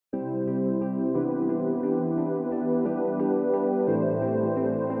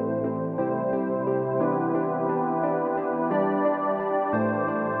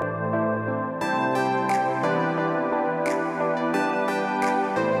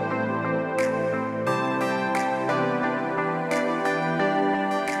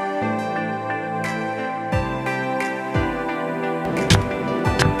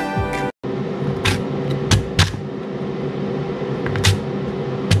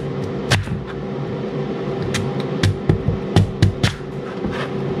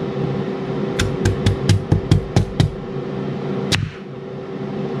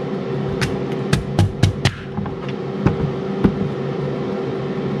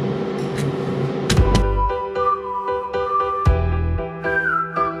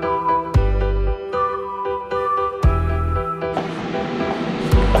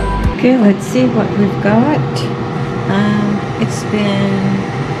Okay, let's see what we've got. It's been,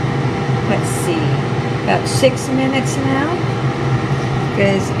 let's see, about 6 minutes now,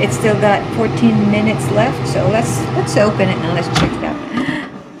 because it's still got 14 minutes left. So let's open it and let's check it out.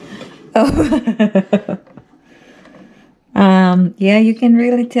 Oh, yeah, you can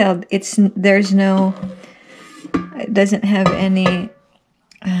really tell it doesn't have any.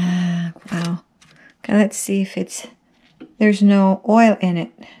 Wow. Okay, let's see if there's no oil in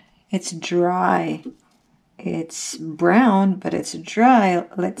it. It's dry. It's brown, but it's dry.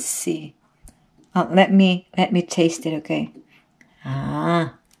 Let's see. Let me taste it, okay?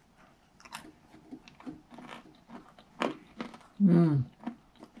 Ah. Mmm.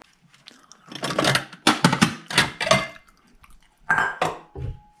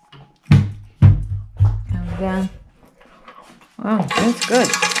 And then, wow, that's good.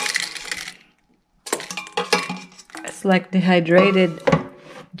 It's like dehydrated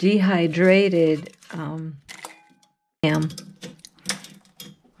ham.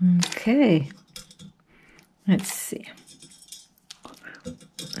 Okay, let's see.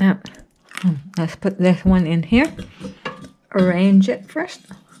 Let's put this one in here. Arrange it first.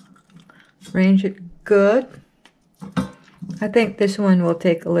 Arrange it good. I think this one will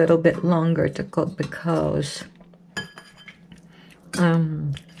take a little bit longer to cook because I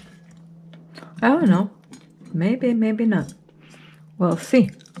don't know. Maybe not. We'll see.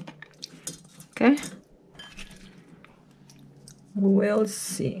 Okay? We'll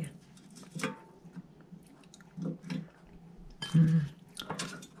see. A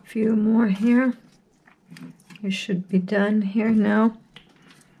few more here. You should be done here now.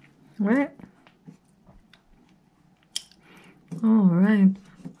 All right. All right.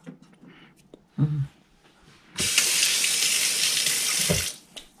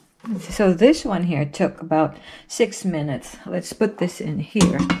 So this one here took about 6 minutes. Let's put this in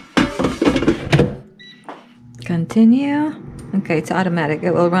here. Continue. Okay, it's automatic.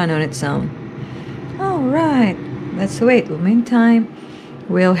 It will run on its own. All right. Let's wait. In the meantime,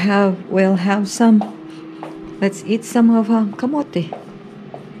 we'll have some. Let's eat some of kamote.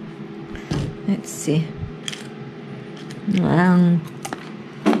 Let's see.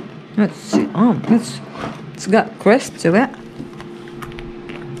 Let's see. Oh, it's got crisp to it.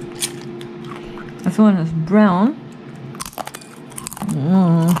 This one is brown.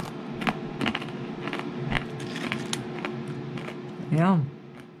 Yum.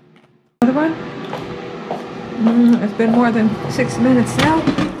 Another one. It's been more than 6 minutes now.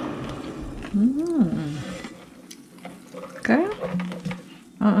 Okay.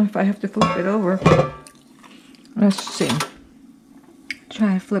 I don't know if I have to flip it over. Let's see.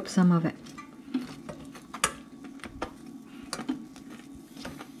 Try to flip some of it.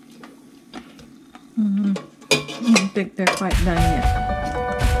 I don't think they're quite done yet.